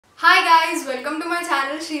Hi guys, welcome to my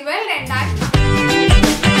channel Shrivel and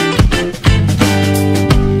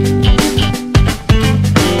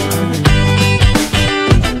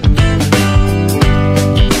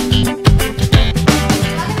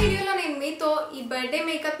వీడియోలో నేను మీతో ఈ బర్త్డే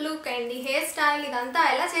మేకప్ లుక్ అండ్ ఈ హెయిర్ స్టైల్ ఇదంతా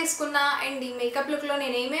ఎలా చేసుకున్నా అండ్ ఈ మేకప్ లుక్ లో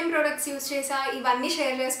నేను ఏమేం ప్రొడక్ట్స్ యూస్ చేసా ఇవన్నీ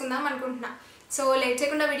షేర్ చేసుకుందాం అనుకుంటున్నా. సో లేట్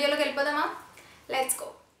చేయకుండా వీడియోలోకి వెళ్ళిపోదామా? Let's go.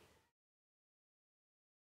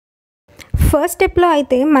 ఫస్ట్ స్టెప్లో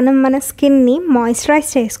అయితే మనం మన స్కిన్ని మాయిశ్చరైజ్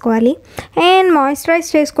చేసుకోవాలి. అండ్ మాయిశ్చరైజ్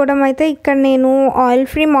చేసుకోవడం అయితే ఇక్కడ నేను oil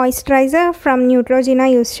free moisturiser from న్యూట్రోజీనా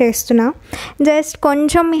use చేస్తున్నా. జస్ట్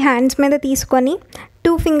కొంచెం మీ హ్యాండ్స్ మీద తీసుకొని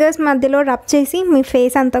 2 ఫింగర్స్ మధ్యలో రబ్ చేసి మీ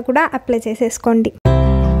ఫేస్ అంతా కూడా అప్లై చేసేసుకోండి.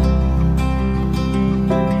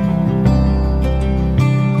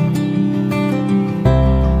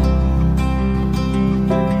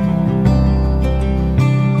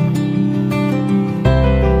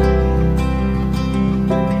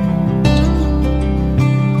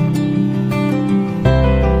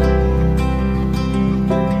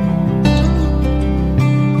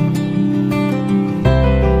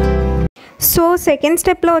 సో సెకండ్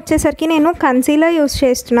స్టెప్లో వచ్చేసరికి నేను కన్సీలర్ యూస్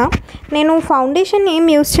చేస్తున్నా. నేను ఫౌండేషన్ ఏం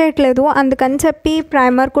యూస్ చేయట్లేదు, అందుకని చెప్పి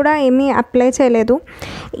ప్రైమర్ కూడా ఏమీ అప్లై చేయలేదు.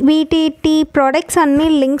 వీటి ప్రోడక్ట్స్ అన్ని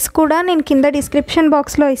లింక్స్ కూడా నేను కింద డిస్క్రిప్షన్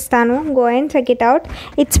బాక్స్లో ఇస్తాను. Go and check it out.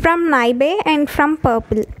 It's from నైబే and from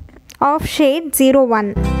purple of shade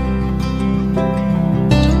 01.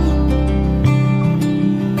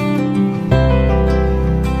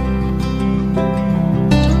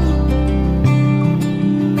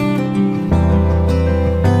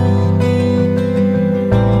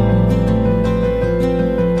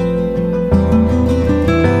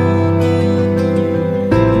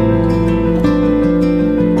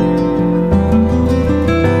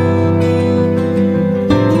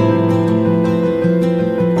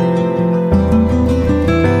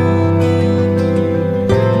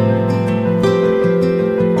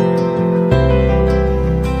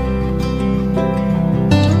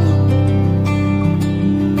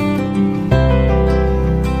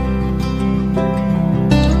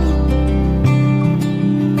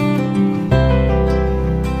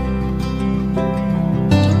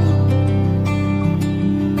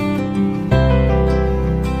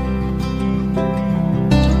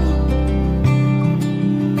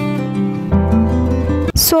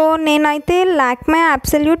 So నేనైతే లాక్మే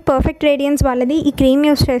అబ్సల్యూట్ పర్ఫెక్ట్ రేడియన్స్ వాళ్ళది ఈ క్రీమ్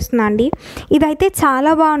యూస్ చేస్తున్నా అండి. ఇదైతే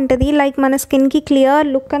చాలా బాగుంటుంది. లైక్ మన స్కిన్కి క్లియర్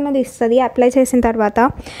లుక్ అన్నది ఇస్తుంది అప్లై చేసిన తర్వాత.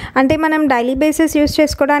 అంటే మనం డైలీ బేసిస్ యూస్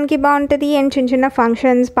చేసుకోవడానికి బాగుంటుంది అండ్ చిన్న చిన్న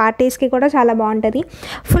ఫంక్షన్స్ పార్టీస్కి కూడా చాలా బాగుంటుంది.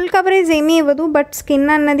 ఫుల్ కవరేజ్ ఏమీ ఇవ్వదు, బట్ స్కిన్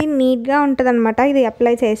అన్నది నీట్గా ఉంటుంది అనమాట ఇది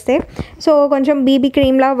అప్లై చేస్తే. సో కొంచెం బీబీ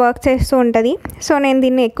క్రీమ్లా వర్క్ చేస్తూ ఉంటుంది. సో నేను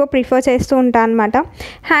దీన్ని ఎక్కువ ప్రిఫర్ చేస్తూ ఉంటాను అనమాట.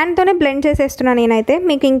 హ్యాండ్తోనే బ్లెండ్ చేసేస్తున్నాను నేనైతే.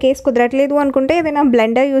 మీకు ఇన్ కేస్ కుదరట్లేదు అనుకుంటే ఏదైనా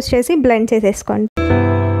బ్లెండర్ యూస్ చేసి బ్లెండ్ చేసేసుకోండి.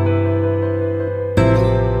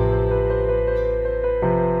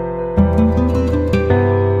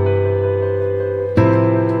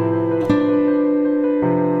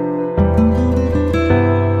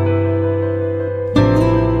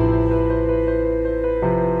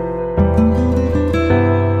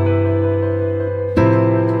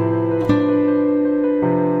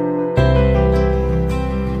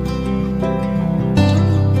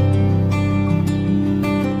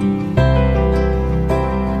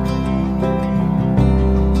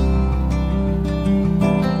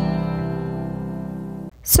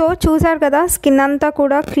 సో చూసారు కదా, స్కిన్ అంతా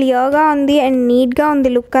కూడా క్లియర్గా ఉంది అండ్ నీట్గా ఉంది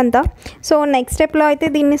లుక్ అంతా. సో నెక్స్ట్ స్టెప్లో అయితే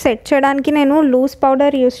దీన్ని సెట్ చేయడానికి నేను లూజ్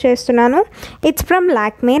పౌడర్ యూస్ చేస్తున్నాను. ఇట్స్ ఫ్రమ్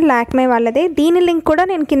లాక్మే వాళ్ళదే. దీని లింక్ కూడా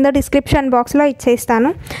నేను కింద డిస్క్రిప్షన్ బాక్స్లో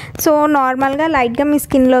ఇచ్చేస్తాను. సో నార్మల్గా లైట్గా మీ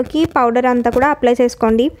స్కిన్లోకి పౌడర్ అంతా కూడా అప్లై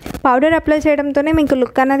చేసుకోండి. పౌడర్ అప్లై చేయడంతోనే మీకు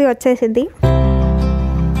లుక్ అనేది వచ్చేసిద్ది.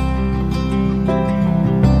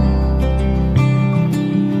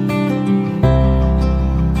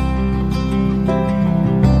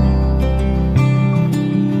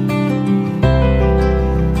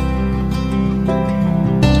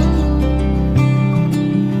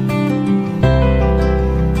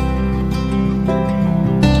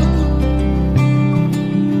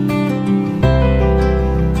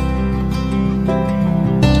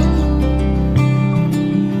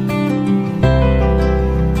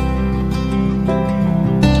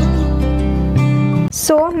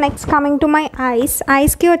 So next coming to my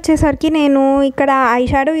ఐస్కి వచ్చేసరికి నేను ఇక్కడ ఐ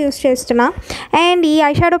షాడో యూస్ చేస్తున్నా. అండ్ ఈ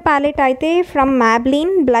ఐ షాడో ప్యాలెట్ అయితే from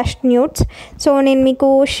Maybelline blush nudes. So నేను మీకు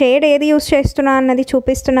షేడ్ ఏది యూస్ చేస్తున్నా అన్నది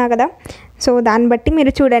చూపిస్తున్నా కదా. సో దాన్ని బట్టి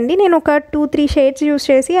మీరు చూడండి. నేను ఒక 2-3 షేడ్స్ యూస్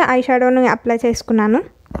చేసి ఐ షాడోని అప్లై చేసుకున్నాను.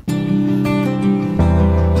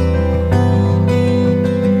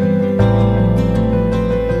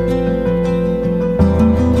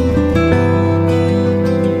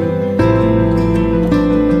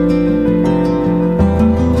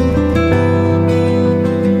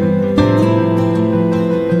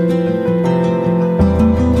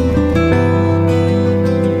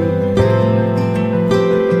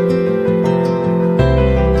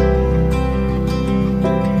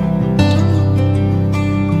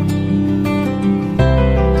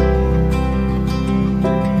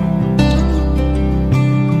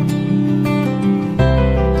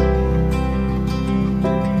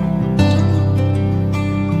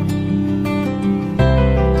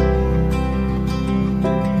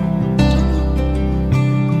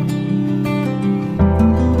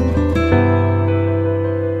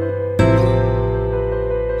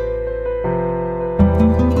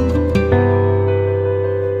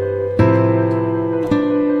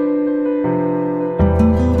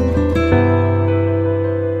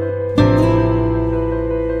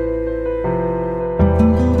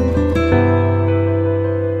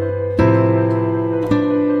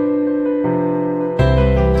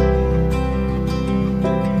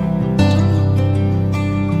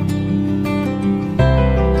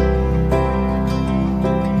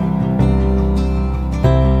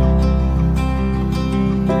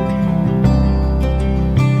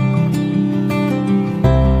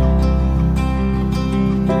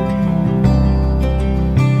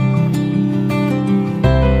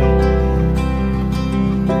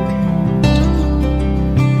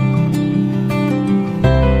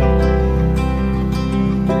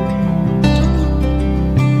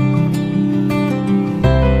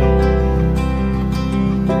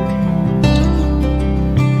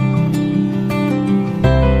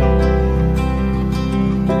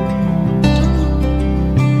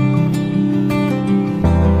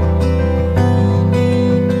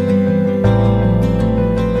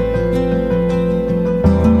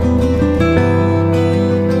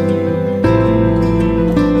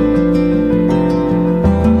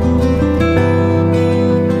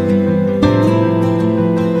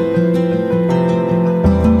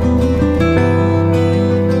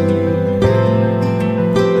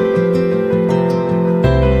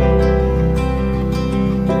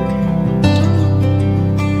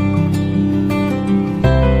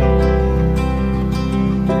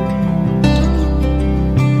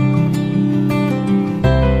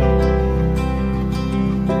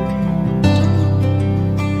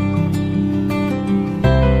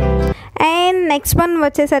 నెక్స్ట్ వన్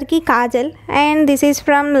వచ్చేసరికి Kajal, and this is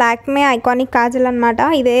from Lakme iconic Kajal అనమాట.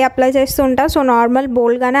 ఇదే అప్లై చేస్తూ ఉంటా. సో నార్మల్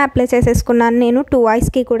బోల్డ్గానే అప్లై చేసేసుకున్నాను నేను 2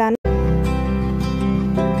 ఐస్కి కూడా.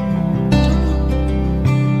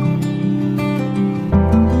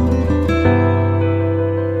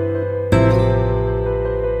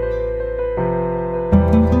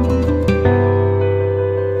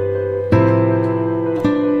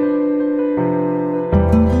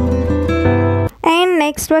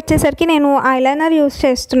 నెక్స్ట్ వచ్చేసరికి నేను ఐలైనర్ యూస్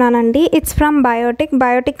చేస్తున్నానండి. It's from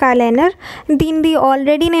Biotique eyeliner. దీనిది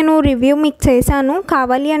ఆల్రెడీ నేను రివ్యూ మీకు చేశాను.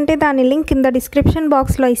 కావాలి అంటే దాని లింక్ కింద డిస్క్రిప్షన్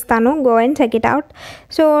బాక్స్లో ఇస్తాను. Go and check it out.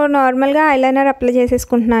 So నార్మల్గా ఐలైనర్ అప్లై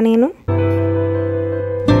చేసేసుకుంటున్నాను నేను.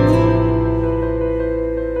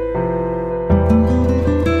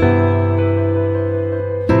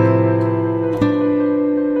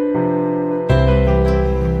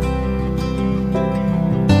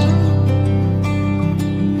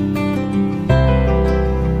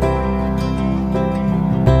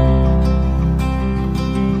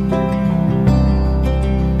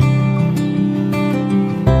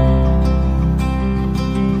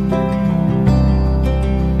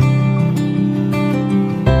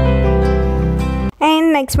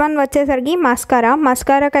 నెక్స్ట్ వన్ వచ్చేసరికి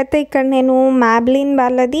మస్కారాకి అయితే ఇక్కడ నేను Maybelline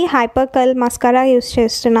వాళ్ళది హైపర్ కర్ల్ మస్కారా యూస్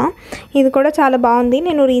చేస్తున్నా. ఇది కూడా చాలా బాగుంది.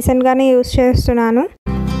 నేను రీసెంట్గానే యూస్ చేస్తున్నాను.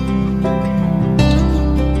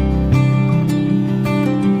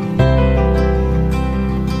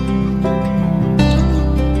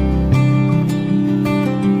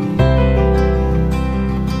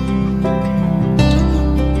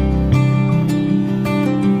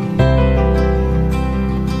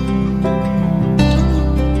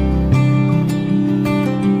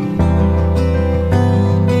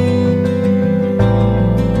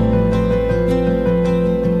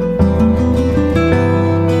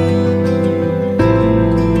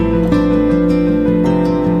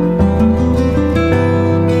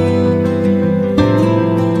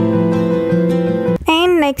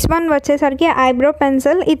 నెక్స్ట్ వన్ వచ్చేసరికి eyebrow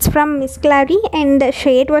pencil. It's from miss క్లారీ and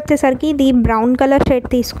shade వచ్చేసరికి ఇది బ్రౌన్ కలర్ షేడ్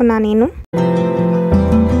తీసుకున్నా నేను.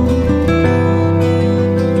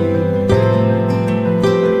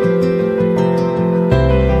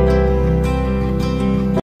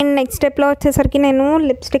 నెక్స్ట్ స్టెప్లో వచ్చేసరికి నేను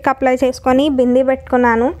లిప్స్టిక్ అప్లై చేసుకొని బిందీ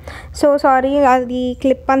పెట్టుకున్నాను. సో సారీ, అది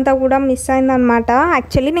క్లిప్ అంతా కూడా మిస్ అయిందనమాట.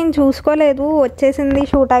 యాక్చువల్లీ నేను చూసుకోలేదు, వచ్చేసింది,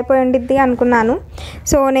 షూట్ అయిపోయి ఉండిద్ది అనుకున్నాను.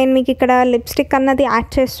 సో నేను మీకు ఇక్కడ లిప్స్టిక్ అన్నది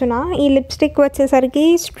యాడ్ చేస్తున్నా. ఈ లిప్స్టిక్ వచ్చేసరికి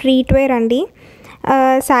స్ట్రీట్ వేర్ అండి.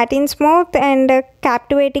 Satin Smooth and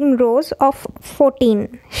Captivating Rose of 14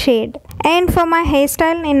 shade. And for my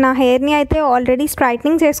hairstyle, నేను నా హెయిర్ని అయితే ఆల్రెడీ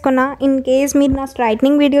స్ట్రైట్నింగ్ చేసుకున్నా. ఇన్ కేస్ మీరు నా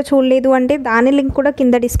స్ట్రైట్నింగ్ వీడియో చూడలేదు అంటే దాని లింక్ కూడా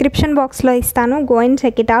కింద డిస్క్రిప్షన్ బాక్స్లో ఇస్తాను. Go and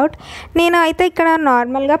check it out. నేను అయితే ఇక్కడ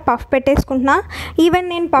నార్మల్గా పఫ్ పెట్టేసుకుంటున్నా. ఈవెన్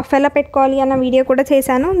నేను పఫ్ ఎలా పెట్టుకోవాలి అన్న వీడియో కూడా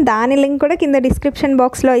చేశాను. దాని లింక్ కూడా కింద డిస్క్రిప్షన్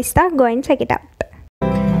బాక్స్లో ఇస్తా. Go and check it out.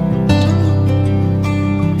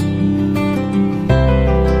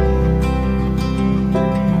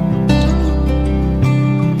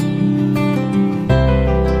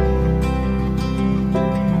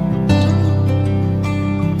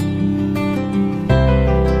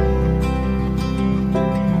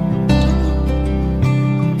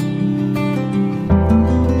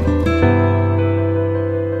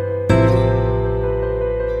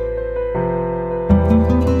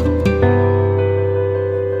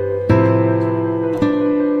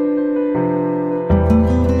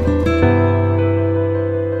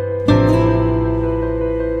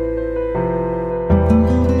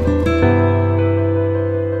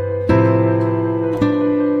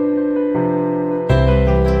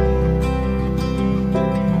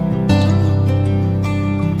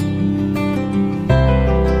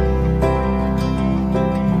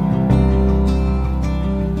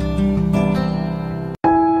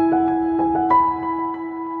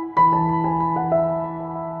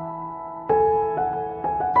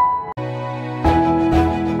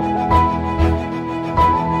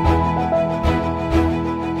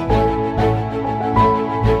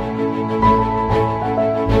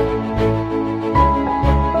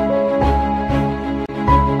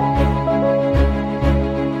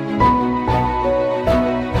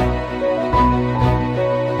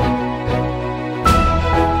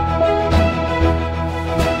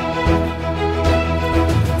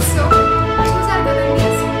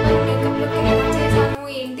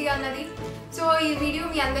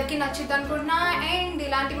 అందరికీ నచ్చుద్ది అనుకుంటున్నా. అండ్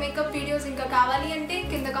ఇలాంటి మేకప్ వీడియోస్ ఇంకా కావాలి అంటే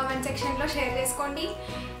కింద కామెంట్ సెక్షన్లో షేర్ చేసుకోండి.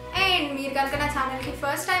 అండ్ మీరు కనుక నా ఛానల్కి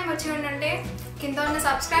ఫస్ట్ టైం వచ్చి ఉండంటే కింద ఉన్న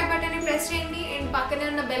సబ్స్క్రైబ్ బటన్ని ప్రెస్ చేయండి అండ్ పక్కనే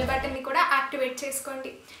ఉన్న బెల్ బటన్ని కూడా యాక్టివేట్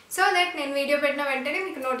చేసుకోండి. సో దట్ నేను వీడియో పెట్టిన వెంటనే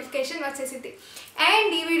మీకు నోటిఫికేషన్ వచ్చేసిద్ది.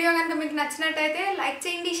 అండ్ ఈ వీడియో కనుక మీకు నచ్చినట్టయితే లైక్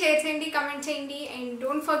చేయండి, షేర్ చేయండి, కమెంట్ చేయండి and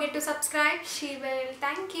don't forget to subscribe. She will.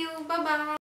 Thank you. Bye.